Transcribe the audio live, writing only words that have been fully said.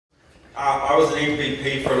I was an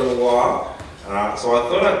MVP for a little while, so I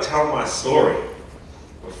thought I'd tell my story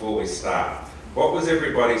before we start. What was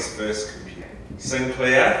everybody's first computer?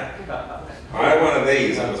 Sinclair? I had one of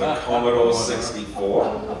these. It was a Commodore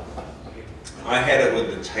 64. I had it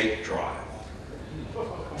with the tape drive.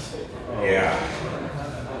 Yeah.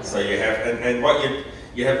 So you have, and what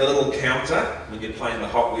you have the little counter when you're playing the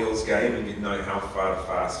Hot Wheels game, and you know how far to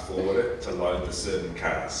fast forward it to load the certain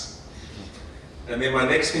cars. And then my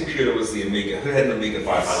next computer was the Amiga. Who had an Amiga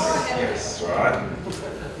 500? Yes, right?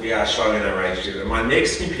 We are showing our age here. And my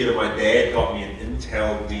next computer, my dad got me an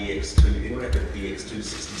Intel DX2, anyone have a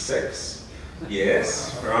DX266?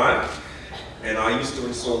 Yes, right? And I used to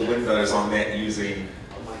install Windows on that using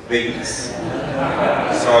these.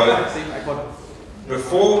 So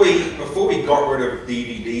before we got rid of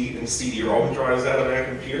DVD and CD-ROM drives out of our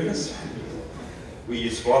computers, we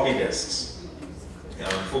used floppy disks.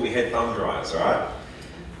 Before we had thumb drives, right?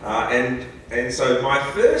 And so my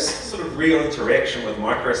first sort of real interaction with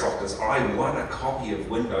Microsoft is I won a copy of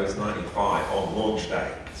Windows 95 on launch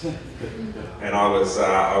day. And I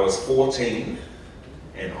was 14,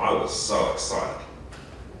 and I was so excited.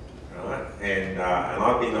 Right? And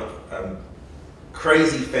I've been a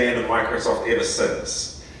crazy fan of Microsoft ever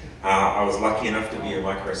since. I was lucky enough to be a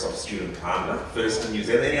Microsoft student partner, first in New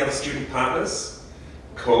Zealand. Any other student partners?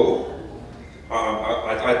 Cool.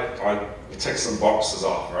 I ticked some boxes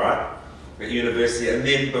off, right, at university, and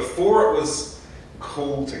then before it was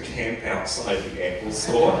cool to camp outside the Apple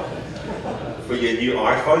store for your new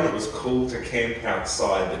iPhone, it was cool to camp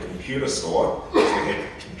outside the computer store, because we had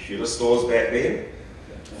computer stores back then,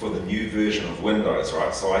 for the new version of Windows,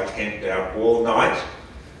 right? So I camped out all night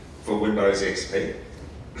for Windows XP.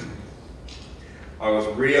 I was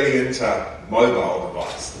really into mobile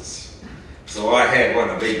devices. So I had one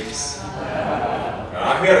of these.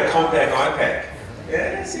 We had a compact iPad.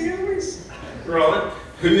 Yeah, see always. Right.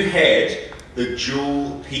 Who had the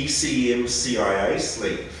dual PCM CIA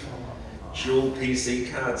sleeve? Dual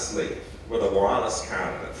PC card sleeve with a wireless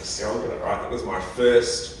card in it for cellular, right? That was my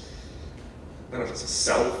first, I don't know if it's a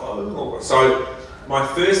cell phone or so. My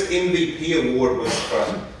first MVP award was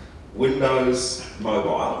for Windows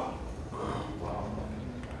Mobile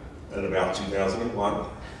in about 2001.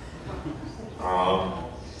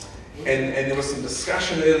 And there was some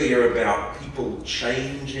discussion earlier about people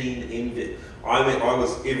changing MVP. I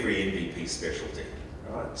was every MVP specialty,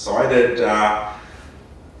 right? So I did, I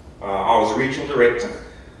was a regional director,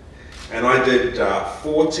 and I did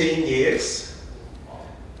 14 years,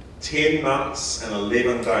 10 months and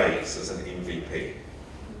 11 days as an MVP,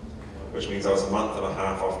 which means I was a month and a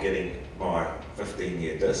half off getting my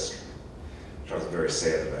 15-year disc, which I was very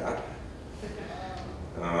sad about.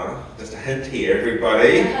 Just a hint here,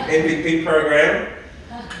 everybody. MVP program.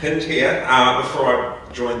 Hint here. Before I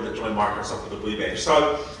joined Microsoft with a blue badge.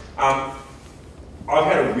 So I've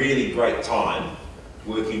had a really great time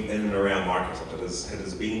working in and around Microsoft. It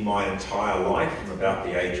has been my entire life from about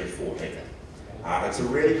the age of 14. It's a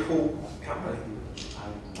really cool company.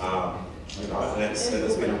 You know, and it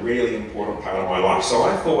has been a really important part of my life. So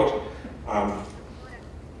I thought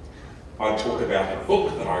I'd talk about a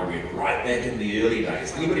book that I read right back in the early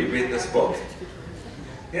days. Anybody read this book?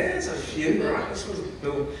 Yeah, there's a few, right? This was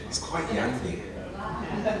Bill, he's quite young there.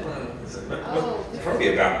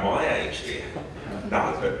 Probably about my age there.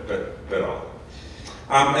 No, but old.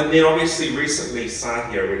 And then obviously recently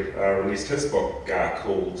Satya released his book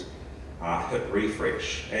called Hit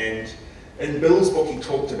Refresh. And in Bill's book he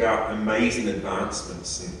talked about amazing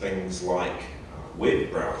advancements in things like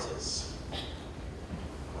web browsers.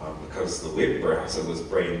 Because the web browser was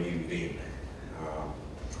brand new then.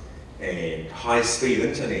 And high-speed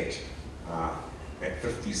internet at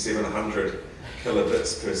 5,700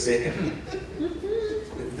 kilobits per second.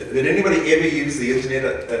 Did anybody ever use the internet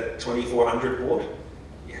at 2,400 baud?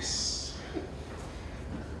 Yes.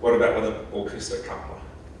 What about with an acoustic coupler?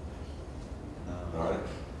 Right.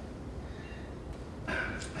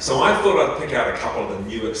 So I thought I'd pick out a couple of the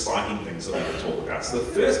new exciting things that we could talk about. So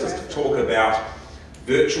the first is to talk about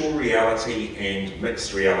virtual reality and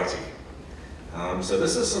mixed reality. So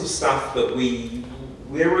this is some stuff that we're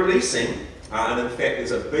releasing, and in fact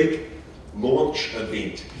there's a big launch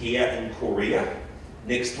event here in Korea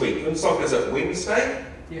next week. Is it Wednesday?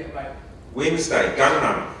 Yeah, right. Wednesday,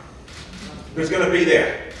 Gangnam. Who's going to be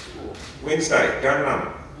there? Wednesday,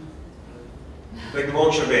 Gangnam. Big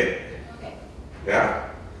launch event. Yeah?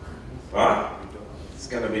 Right? It's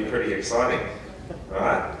going to be pretty exciting.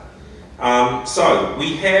 Right? So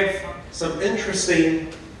we have some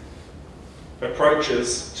interesting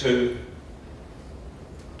approaches to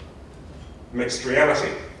mixed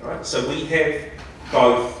reality. Right? So we have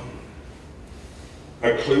both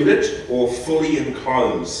occluded or fully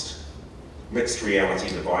enclosed mixed reality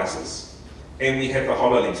devices. And we have the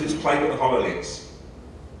HoloLens. Who's played with the HoloLens?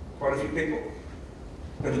 Quite a few people.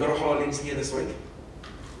 Have you got a HoloLens here this week?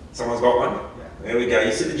 Someone's got one? Yeah. There we go.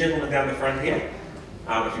 You see the gentleman down the front here,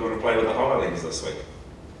 if you want to play with the HoloLens this week.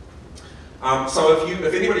 So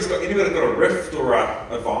if anybody's got a Rift or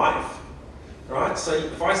a Vive, right? So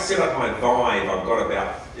if I set up my Vive, I've got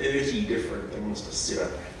about 30 different things to set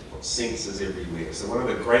up. I've got sensors everywhere. So one of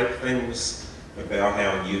the great things about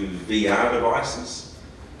our new VR devices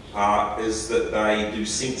is that they do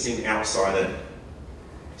sensing inside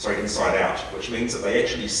out, which means that they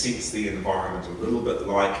actually sense the environment a little bit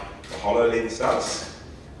like the HoloLens does.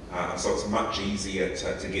 So it's much easier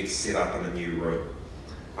to get set up in a new room.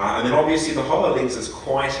 And then obviously the HoloLens is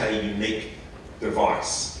quite a unique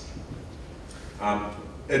device.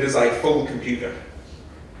 It is a full computer.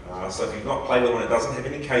 So if you've not played with one, it doesn't have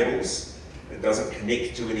any cables, it doesn't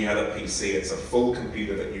connect to any other PC, it's a full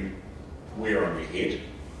computer that you wear on your head.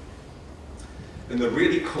 And the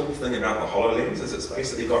really cool thing about the HoloLens is it's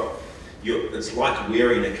basically it's like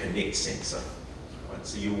wearing a Kinect sensor. Right?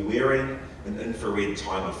 So you're wearing an infrared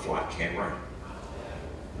time of flight camera,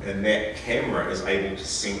 and that camera is able to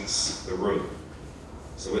sense the room.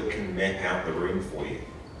 So it can map out the room for you.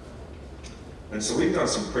 And so we've done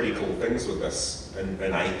some pretty cool things with this in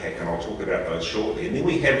APAC, and I'll talk about those shortly. And then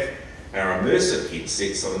we have our immersive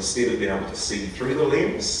headsets, so instead of being able to see through the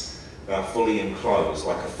lens, they're fully enclosed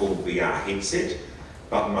like a full VR headset,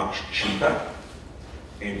 but much cheaper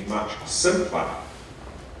and much simpler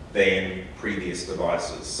than previous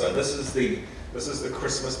devices. So this is the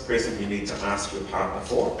Christmas present you need to ask your partner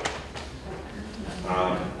for.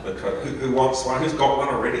 Who wants one? Who's got one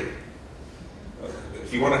already?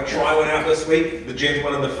 If you want to try one out this week, the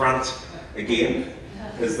gentleman in the front, again,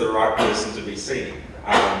 is the right person to be seeing.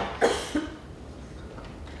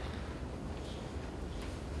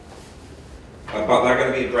 But they're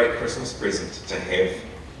going to be a great Christmas present to have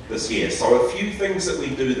this year. So a few things that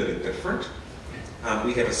we do that are different.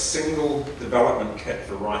 We have a single development kit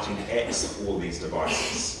for writing apps for these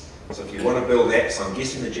devices. So if you want to build apps, I'm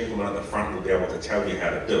guessing the gentleman at the front will be able to tell you how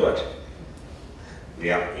to do it.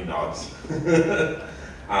 Yeah, he nods.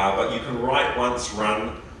 But you can write once,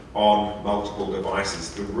 run on multiple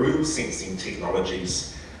devices. The room sensing technology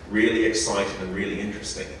is really exciting and really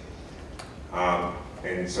interesting.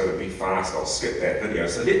 And so to be fast, I'll skip that video.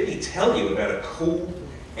 So let me tell you about a cool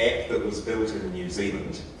app that was built in New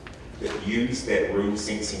Zealand that used that room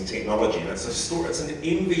sensing technology. And it's a story, it's an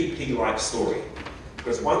MVP-like story.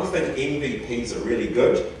 Because one thing MVPs are really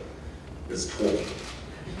good is talking.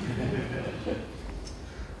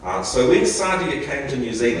 So when Sadia came to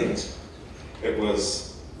New Zealand, it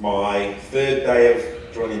was my third day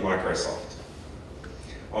of joining Microsoft.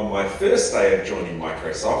 On my first day of joining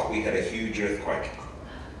Microsoft, we had a huge earthquake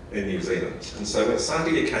in New Zealand. And so when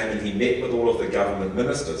Sadia came and he met with all of the government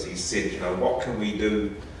ministers, he said, you know, what can we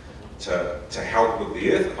do to help with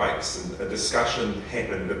the earthquakes? And a discussion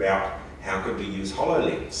happened about how could we use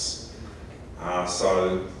HoloLens.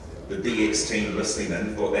 So the DX team listening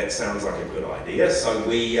in thought that sounds like a good idea. So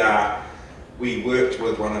we worked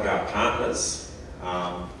with one of our partners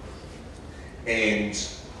and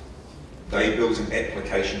they built an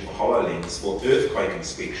application for HoloLens for earthquake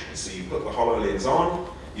inspection. So you put the HoloLens on,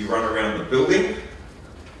 you run around the building,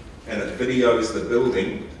 and it videos the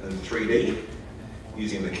building in 3D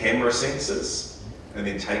using the camera sensors, and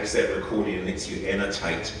then takes that recording and lets you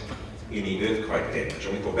annotate any earthquake damage.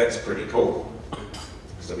 And we thought that's pretty cool.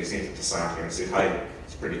 So we sent it to Sadia and said, hey,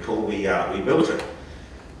 it's pretty cool, we built it.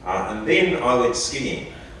 And then I went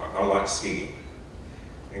skiing. I like skiing.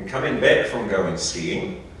 And coming back from going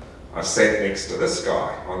skiing, I sat next to this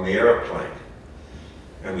guy on the aeroplane,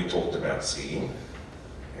 and we talked about skiing.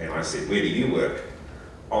 And I said, where do you work?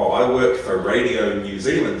 Oh, I work for Radio New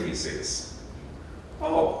Zealand, he says.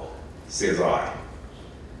 Oh, says I.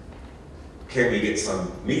 Can we get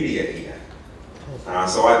some media here?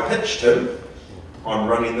 So I pitched him on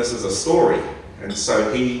running this as a story. And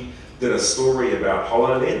so he did a story about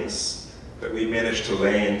HoloLens that we managed to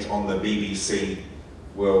land on the BBC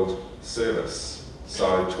World Service.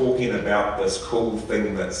 So talking about this cool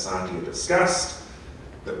thing that Sadia discussed,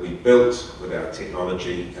 that we built with our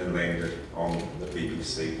technology and landed on the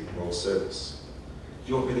BBC World Service.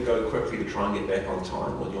 Do you want me to go quickly to try and get back on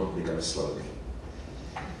time, or do you want me to go slowly?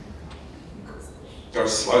 Go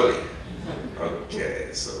slowly. Okay,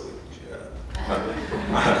 so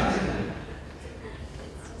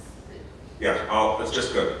yeah, oh, it's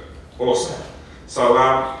just good. Awesome. So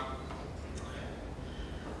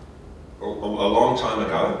a long time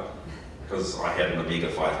ago, because I had an Amiga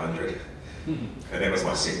 500, And that was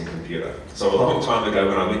my second computer. So a long time ago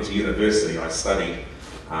when I went to university, I studied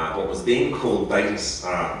what was then called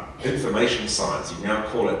information science. You now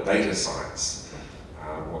call it data science,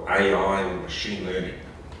 or AI or machine learning.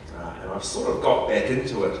 And I've sort of got back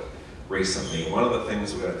into it recently. One of the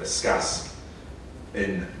things we're going to discuss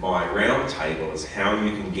in my roundtable is how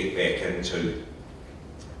you can get back into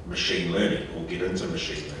machine learning or get into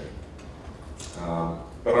machine learning.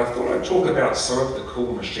 But I thought I'd talk about some of the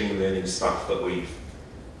cool machine learning stuff that we've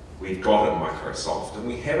got at Microsoft, and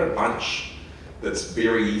we have a bunch that's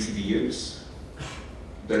very easy to use.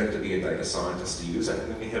 You don't have to be a data scientist to use it.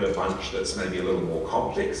 And then we have a bunch that's maybe a little more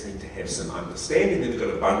complex, need to have some understanding. Then we've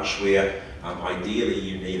got a bunch where ideally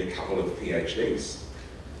you need a couple of PhDs,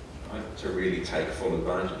 right, to really take full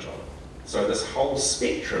advantage of it. So this whole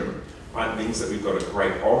spectrum, right, means that we've got a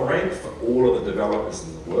great on-ramp for all of the developers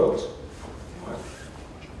in the world, right,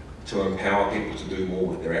 to empower people to do more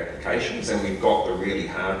with their applications. And we've got the really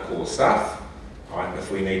hardcore stuff, right, if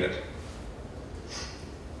we need it.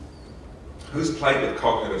 Who's played with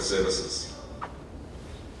cognitive services?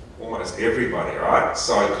 Almost everybody, right?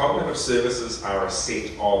 So cognitive services are a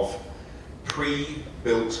set of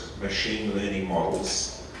pre-built machine learning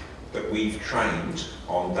models that we've trained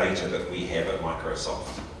on data that we have at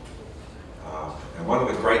Microsoft. And one of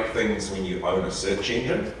the great things when you own a search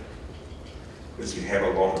engine is you have a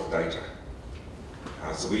lot of data.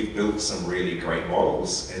 So we've built some really great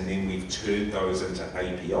models, and then we've turned those into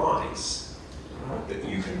APIs that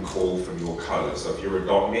you can call from your code. So if you're a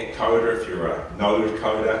 .NET coder, if you're a Node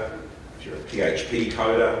coder, if you're a PHP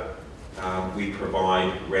coder, we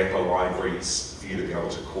provide wrapper libraries for you to be able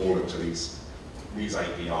to call into these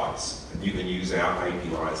APIs. And you can use our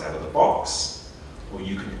APIs out of the box, or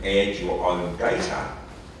you can add your own data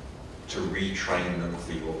to retrain them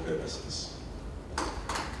for your purposes.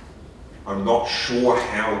 I'm not sure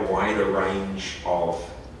how wide a range of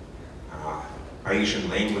Asian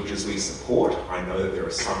languages we support. I know that there are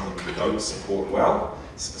some that we don't support well,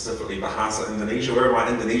 specifically Bahasa Indonesia. Where are my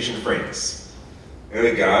Indonesian friends? There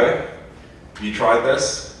we go. You tried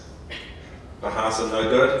this? Bahasa no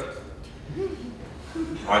good?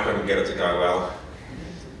 I couldn't get it to go well.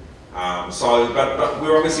 But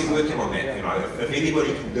we're obviously working on that. You know, if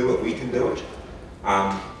anybody can do it, we can do it.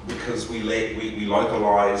 Because we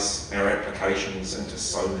localize our applications into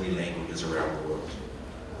so many languages around the world.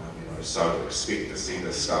 So expect to see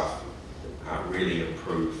this stuff really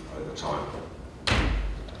improve over time.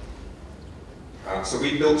 So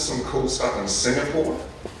we built some cool stuff in Singapore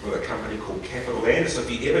with a company called CapitaLand. So if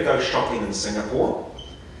you ever go shopping in Singapore,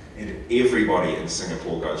 and everybody in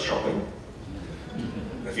Singapore goes shopping,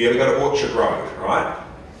 if you ever go to Orchard Road, right,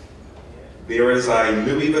 there is a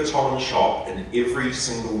Louis Vuitton shop in every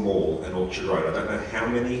single mall in Orchard Road. I don't know how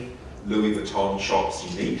many Louis Vuitton shops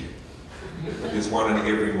you need, but there's one in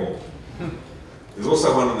every mall. There's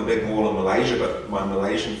also one in the big mall in Malaysia, but my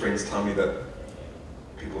Malaysian friends tell me that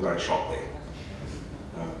people don't shop there.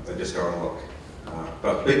 They just go and look.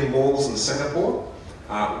 But big malls in Singapore,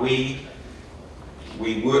 we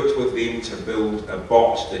worked with them to build a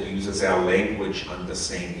bot that uses our language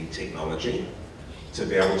understanding technology to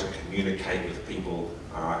be able to communicate with people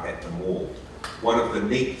at the mall. One of the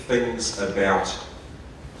neat things about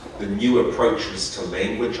the new approaches to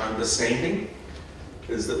language understanding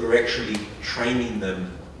is that we're actually training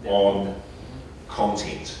them on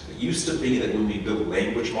content. It used to be that when we build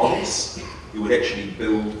language models, we would actually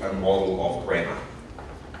build a model of grammar.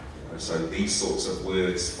 So these sorts of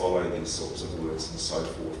words follow these sorts of words and so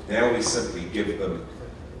forth. Now we simply give them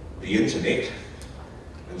the internet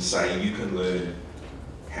and say you can learn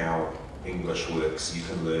how English works, you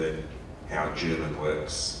can learn how German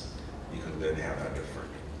works, you can learn how they're different.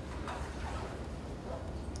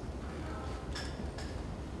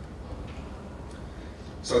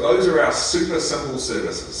 So those are our super simple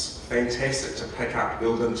services. Fantastic to pick up,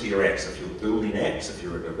 build into your apps. If you're building apps, if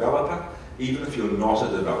you're a developer, even if you're not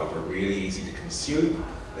a developer, really easy to consume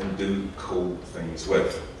and do cool things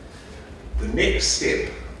with. The next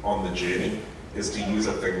step on the journey is to use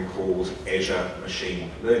a thing called Azure Machine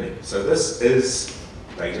Learning. So this is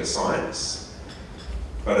data science,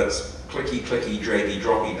 but it's clicky, draggy,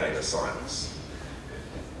 droppy data science.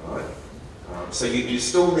 Right? So you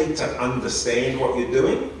still need to understand what you're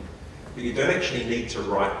doing, but you don't actually need to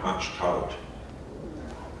write much code.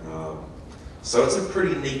 So it's a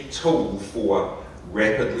pretty neat tool for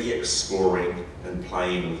rapidly exploring and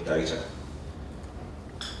playing with data.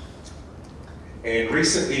 And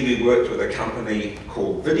recently we worked with a company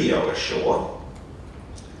called Video Assure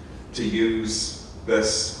to use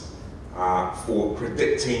this for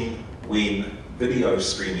predicting when video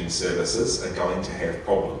streaming services are going to have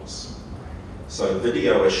problems. So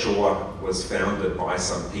Video Assure was founded by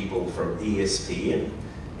some people from ESPN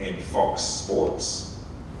and Fox Sports,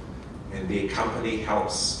 and their company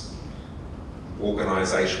helps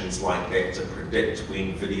organisations like that to predict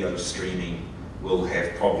when video streaming will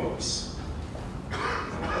have problems.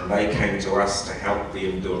 And they came to us to help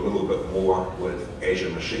them do a little bit more with Azure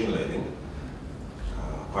Machine Learning.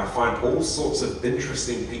 I find all sorts of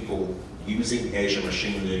interesting people using Azure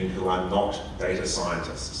Machine Learning who are not data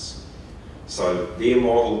scientists. So their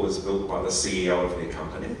model was built by the CEO of their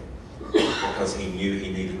company because he knew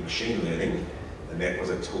he needed machine learning, and that was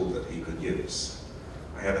a tool that he could use.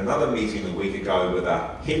 I had another meeting a week ago with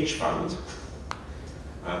a hedge fund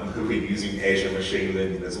who were using Azure Machine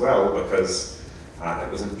Learning as well because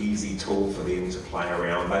it was an easy tool for them to play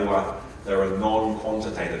around. They were a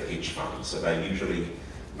non-quantitative hedge fund, so they're usually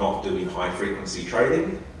not doing high-frequency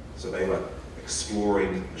trading, so they were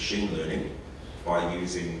exploring machine learning by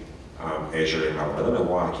using Azure ML. I don't know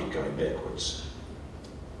why I keep going backwards.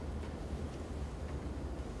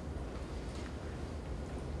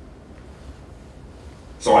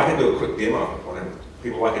 So I can do a quick demo.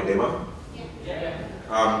 People like a demo? Yeah.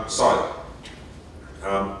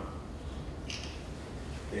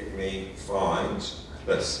 Let me find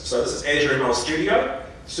this. So this is Azure ML Studio.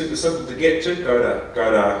 Super simple to get to. Go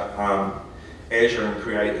to Azure and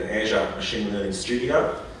create an Azure Machine Learning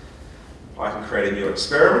Studio. I can create a new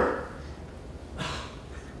experiment.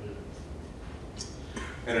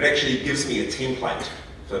 And it actually gives me a template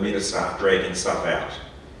for me to start dragging stuff out.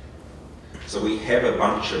 So we have a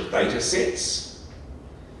bunch of data sets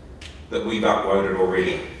that we've uploaded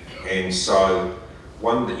already. And so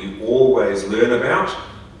one that you always learn about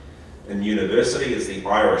in university is the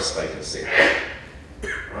iris data set.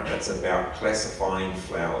 Right, that's about classifying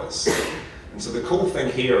flowers. And so the cool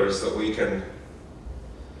thing here is that we can,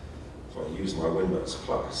 so I use my Windows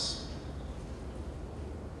Plus.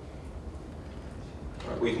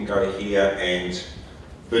 Right, we can go here and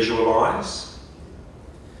visualize.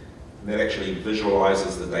 And that actually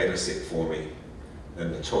visualizes the data set for me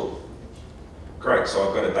in the tool. Great, so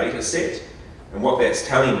I've got a data set, and what that's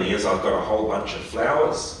telling me is I've got a whole bunch of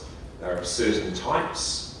flowers. They're of certain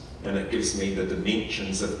types, and it gives me the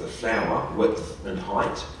dimensions of the flower, width and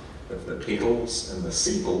height of the petals and the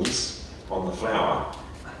sepals on the flower,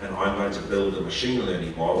 and I'm going to build a machine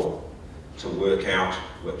learning model to work out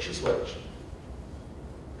which is which.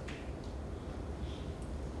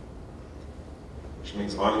 Which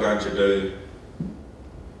means I'm going to do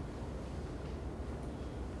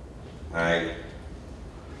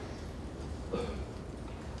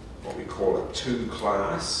what we call a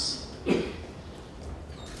two-class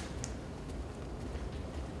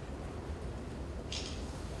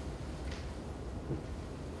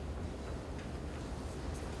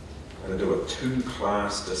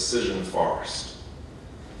two-class decision forest.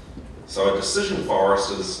 So a decision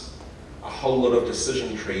forest is a whole lot of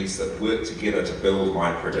decision trees that work together to build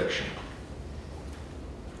my prediction.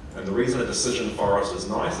 And the reason a decision forest is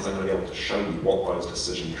nice is I'm going to be able to show you what those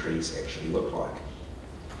decision trees actually look like.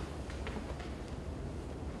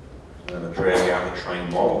 I'm going to drag out a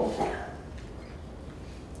trained model.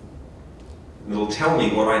 And it'll tell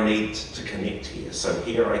me what I need to connect here. So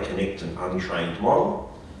here I connect an untrained model.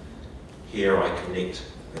 Here I connect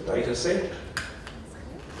a data set.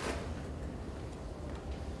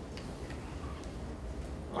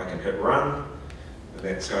 I can hit run, and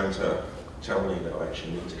that's going to tell me that I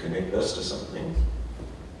actually need to connect this to something.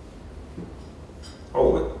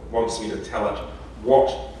 Oh, it wants me to tell it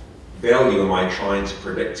what value am I trying to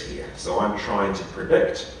predict here. So I'm trying to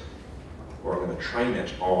predict, or I'm going to train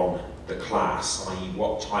it on the class, i.e.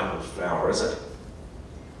 what type of flower is it.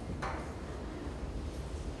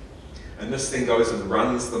 And this thing goes and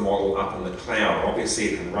runs the model up in the cloud. Obviously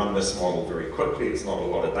it can run this model very quickly, it's not a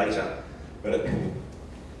lot of data, but it can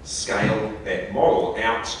scale that model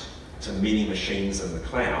out to many machines in the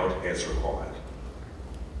cloud as required.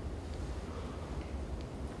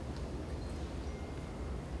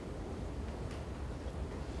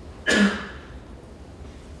 And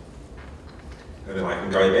then I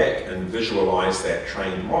can go back and visualize that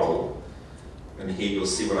trained model. And here you'll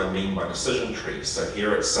see what I mean by decision trees. So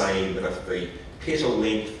here it's saying that if the petal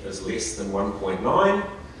length is less than 1.9,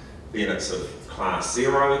 then it's of class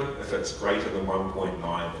 0. If it's greater than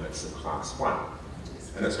 1.9, then it's of class 1.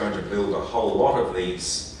 And it's going to build a whole lot of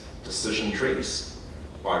these decision trees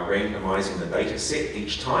by randomizing the data set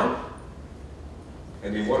each time.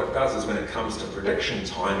 And then what it does is when it comes to prediction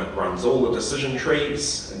time, it runs all the decision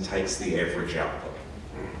trees and takes the average output.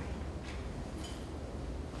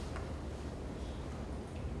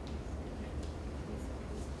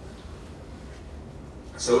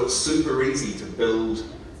 So it's super easy to build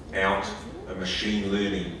out a machine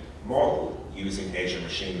learning model using Azure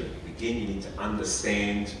Machine Learning. Again, you need to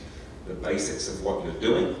understand the basics of what you're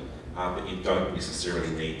doing, but you don't necessarily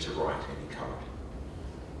need to write any code.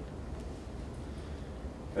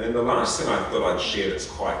 And then the last thing I thought I'd share that's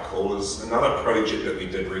quite cool is another project that we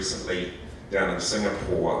did recently down in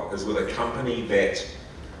Singapore is with a company that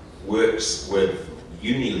works with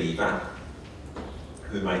Unilever,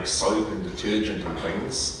 who make soap and detergent and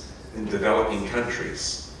things in developing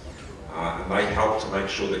countries. And they help to make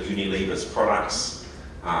sure that Unilever's products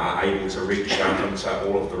are able to reach out into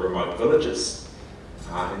all of the remote villages.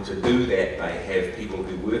 And to do that, they have people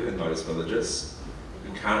who work in those villages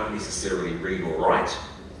who can't necessarily read or write,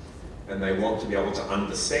 and they want to be able to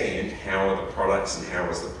understand how are the products and how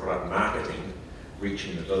is the product marketing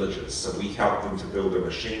reaching the villages. So we help them to build a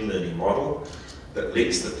machine learning model that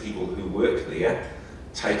lets the people who work there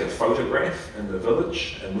take a photograph in the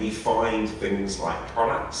village, and we find things like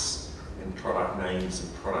products and product names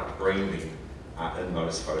and product branding in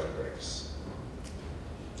those photographs.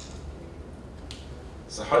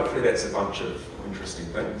 So hopefully that's a bunch of interesting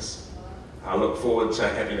things. I look forward to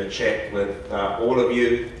having a chat with all of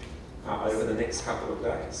you over the next couple of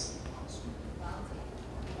days.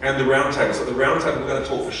 And the roundtable. So the roundtable, we're going to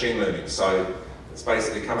talk machine learning. So it's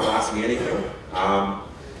basically come and ask me anything.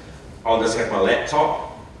 I'll just have my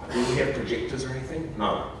laptop. Do we have projectors or anything?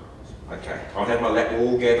 No. Okay. I'll have my laptop. We'll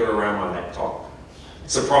all gather around my laptop.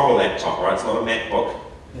 It's a proper laptop, right? It's not a MacBook.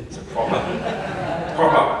 It's a proper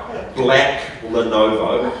black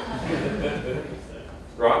Lenovo.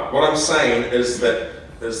 Right? What I'm saying is that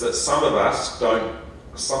some of us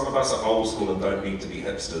are old school and don't need to be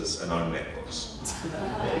hipsters and own MacBooks.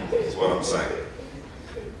 That's what I'm saying.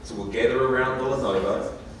 So we'll gather around the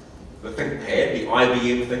Lenovo, the ThinkPad, the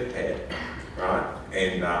IBM ThinkPad, right?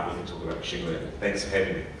 And we can talk about machine learning. Thanks for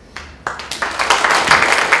having me.